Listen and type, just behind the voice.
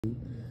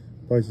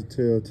Bite your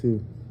tail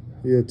too.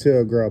 He a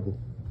tail grabber.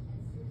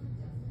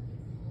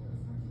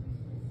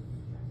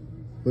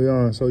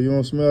 Leon, so you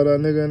don't smell that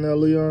nigga in there,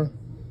 Leon?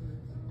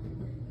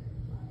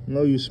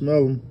 No, you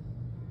smell him.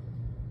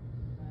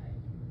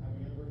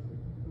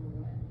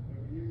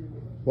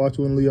 Watch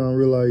when Leon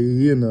realize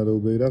he in there though,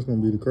 babe. That's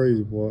gonna be the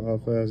crazy part, how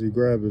fast he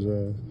grab his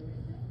ass.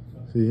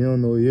 See, he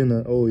don't know he in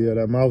there. Oh yeah,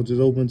 that mouth just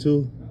open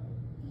too.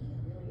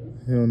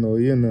 He don't know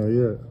he in there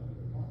yet.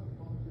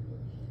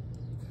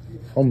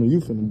 Homie, you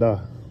finna die.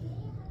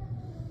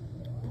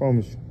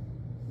 Promise you.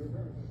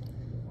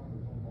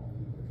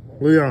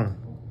 Leon,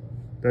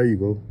 there you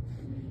go.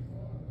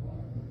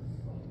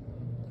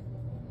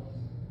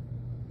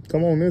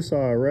 Come on this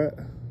side, rat.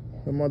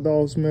 Let my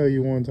dog smell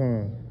you one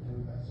time.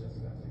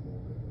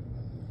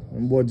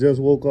 And boy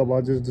just woke up,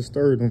 I just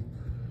disturbed him.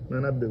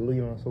 Man, that bit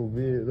Leon so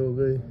big though,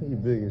 babe. He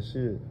big as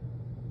shit.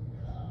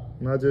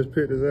 When I just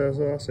picked his ass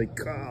up, I say,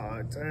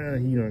 God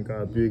damn, he done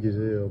got big as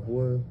hell,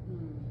 boy.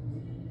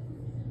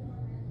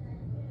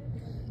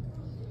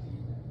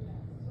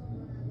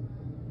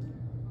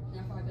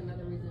 I feel like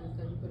another reason is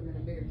because you put him in a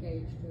bigger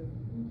cage too.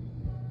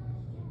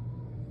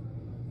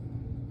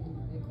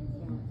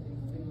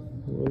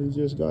 Well, he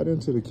just got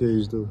into the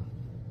cage though.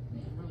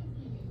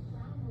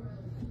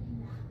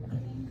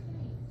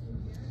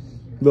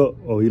 Look,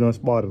 oh, he done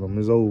spotted him.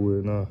 It's over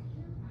with now.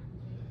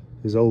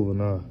 It's over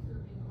now.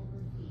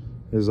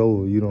 It's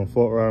over. You don't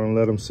fuck around and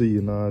let him see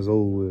you now. It's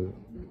over with.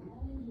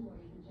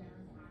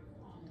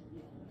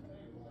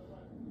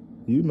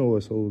 You know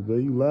it's over,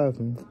 babe. You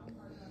laughing.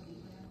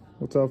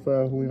 What's how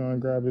fast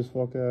Leon grab his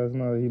fuck ass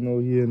now? He know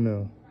he in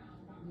there.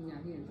 Yeah,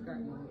 he in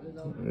skirt mode. It's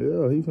over.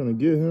 Yeah, he finna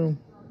get him.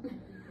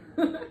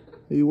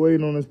 He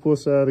waiting on his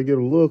pussy to get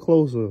a little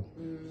closer.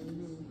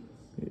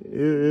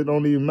 It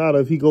don't even matter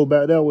if he go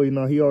back that way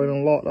now. He already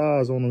done locked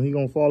eyes on him. He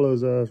gonna follow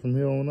his ass from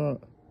here on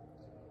out.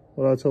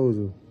 What I told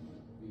you.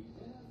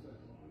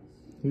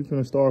 He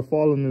finna start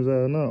following his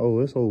ass now. Oh,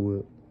 it's over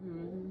with.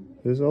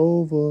 It's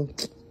over.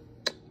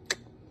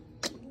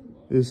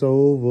 It's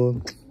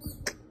over.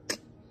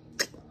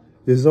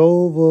 It's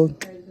over.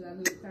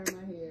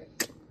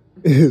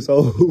 It's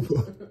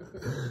over.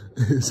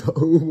 It's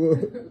over.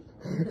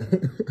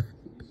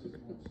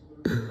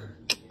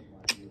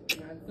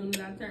 As soon as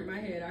I turned my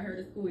head, I heard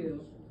a squeal.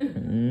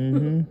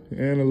 And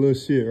a little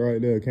shit right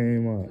there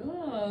came out.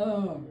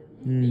 Oh.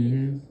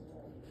 I'm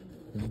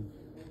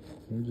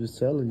just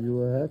telling you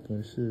what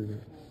happened, shit.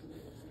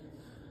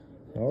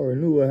 I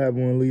already knew what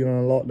happened when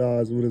Leon locked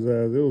eyes with his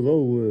ass. It was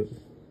over with.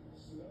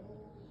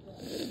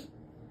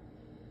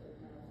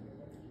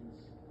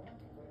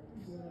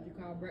 What you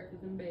call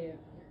breakfast in bed?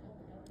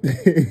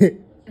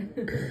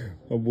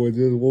 My boy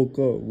just woke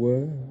up,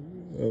 boy.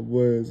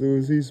 Boy, as soon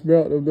as he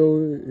smelled him,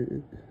 though,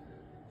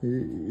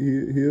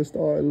 he'll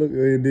start looking,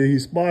 and then he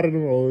spotted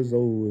him. Oh, it's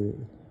over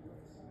with.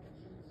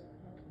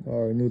 I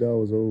already knew that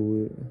was over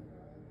with.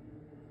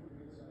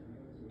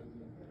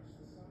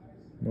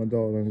 My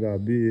dog done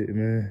got big,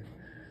 man.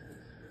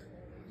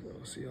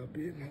 Let's see how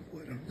big my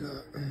boy done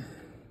got.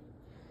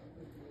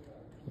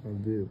 How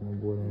big my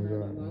boy done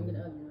got. I'm gonna get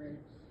the other one ready.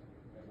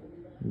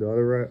 The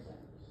other rat?